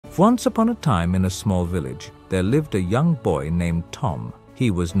Once upon a time in a small village, there lived a young boy named Tom. He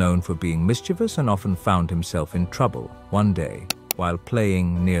was known for being mischievous and often found himself in trouble. One day, while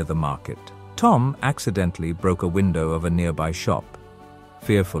playing near the market, Tom accidentally broke a window of a nearby shop.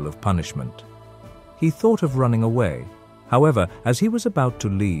 Fearful of punishment, he thought of running away. However, as he was about to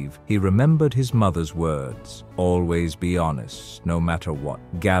leave, he remembered his mother's words, "Always be honest, no matter what,"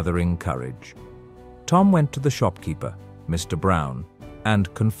 gathering courage. Tom went to the shopkeeper, Mr. Brown,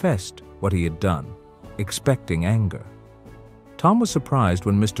 and confessed what he had done, expecting anger. Tom was surprised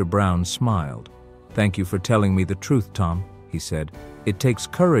when Mr. Brown smiled. "Thank you for telling me the truth, Tom," he said. "It takes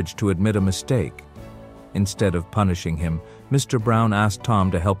courage to admit a mistake." Instead of punishing him, Mr. Brown asked Tom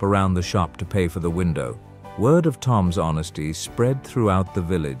to help around the shop to pay for the window. Word of Tom's honesty spread throughout the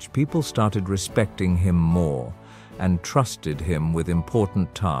village. People started respecting him more and trusted him with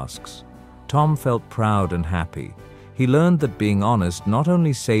important tasks. Tom felt proud and happy. He learned that being honest not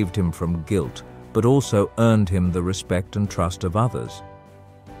only saved him from guilt, but also earned him the respect and trust of others.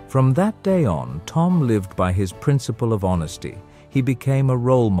 From that day on, Tom lived by his principle of honesty. He became a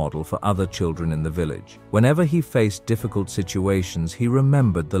role model for other children in the village. Whenever he faced difficult situations, he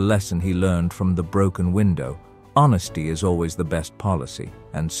remembered the lesson he learned from the broken window. Honesty is always the best policy.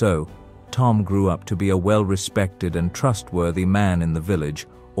 And so, Tom grew up to be a well-respected and trustworthy man in the village,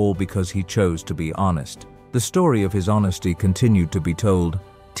 all because he chose to be honest. The story of his honesty continued to be told,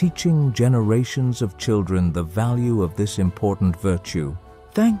 teaching generations of children the value of this important virtue.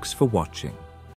 Thanks for watching.